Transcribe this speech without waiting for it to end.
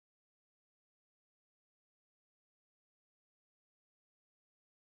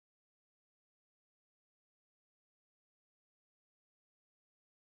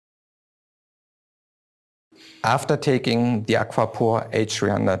After taking the Aquapor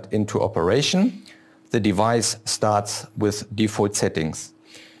H300 into operation, the device starts with default settings.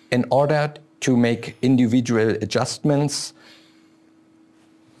 In order to make individual adjustments,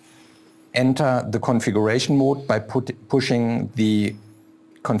 enter the configuration mode by pushing the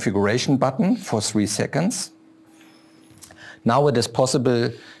configuration button for 3 seconds. Now it is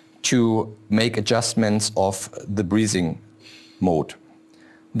possible to make adjustments of the breathing mode.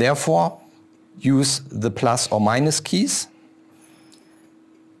 Therefore, use the plus or minus keys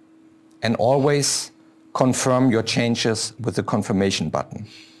and always confirm your changes with the confirmation button.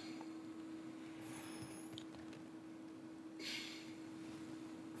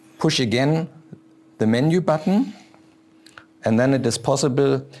 Push again the menu button, and then it is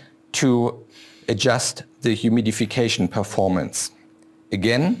possible to adjust the humidification performance.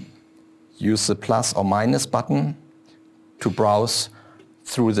 Again, use the plus or minus button to browse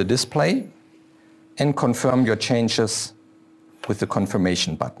through the display and confirm your changes with the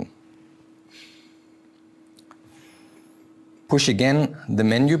confirmation button. Push again the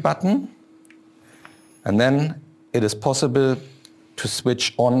menu button, and then it is possible to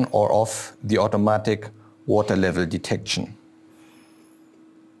switch on or off the automatic water level detection.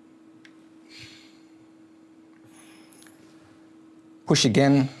 Push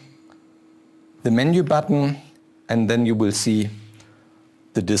again the menu button, and then you will see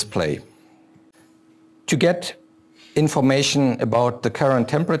the display. To get information about the current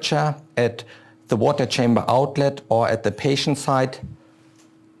temperature at the water chamber outlet or at the patient side,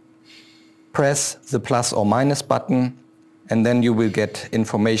 press the plus or minus button, and then you will get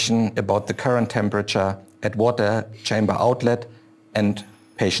information about the current temperature at water chamber outlet and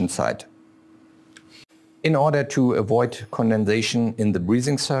patient side. In order to avoid condensation in the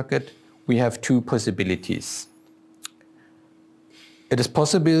breathing circuit, we have 2 possibilities. It is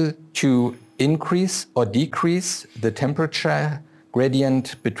possible to increase or decrease the temperature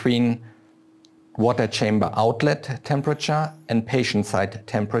gradient between water chamber outlet temperature and patient side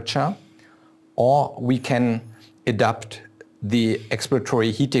temperature, or we can adapt the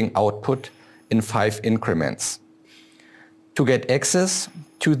expiratory heating output in 5 increments. To get access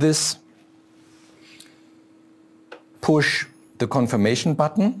to this, push the confirmation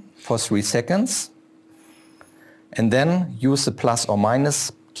button for 3 seconds and then use the plus or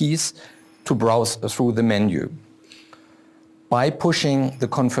minus keys to browse through the menu. By pushing the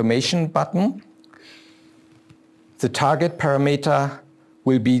confirmation button, the target parameter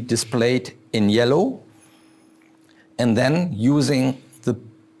will be displayed in yellow, and then using the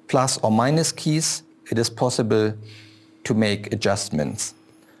plus or minus keys, it is possible to make adjustments.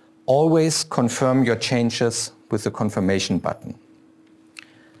 Always confirm your changes with the confirmation button.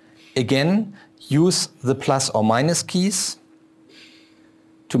 Again, use the plus or minus keys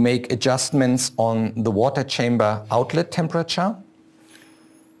to make adjustments on the water chamber outlet temperature.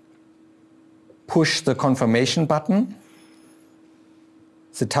 Push the confirmation button.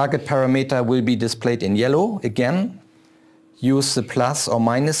 The target parameter will be displayed in yellow. Again, use the plus or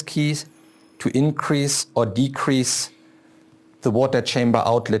minus keys to increase or decrease the water chamber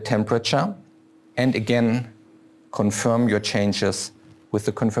outlet temperature, and again, confirm your changes with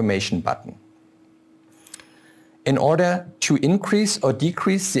the confirmation button. In order to increase or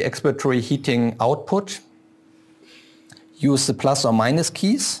decrease the expiratory heating output, use the plus or minus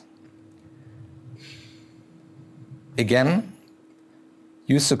keys. Again,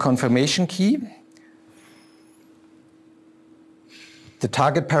 use the confirmation key. The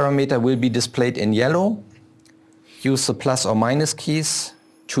target parameter will be displayed in yellow. Use the plus or minus keys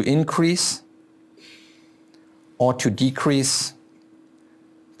to increase or to decrease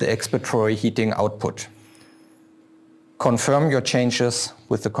the expiratory heating output. Confirm your changes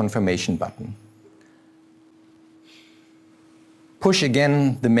with the confirmation button. Push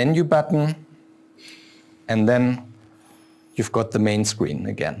again the menu button, and then you've got the main screen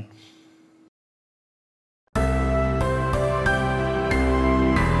again.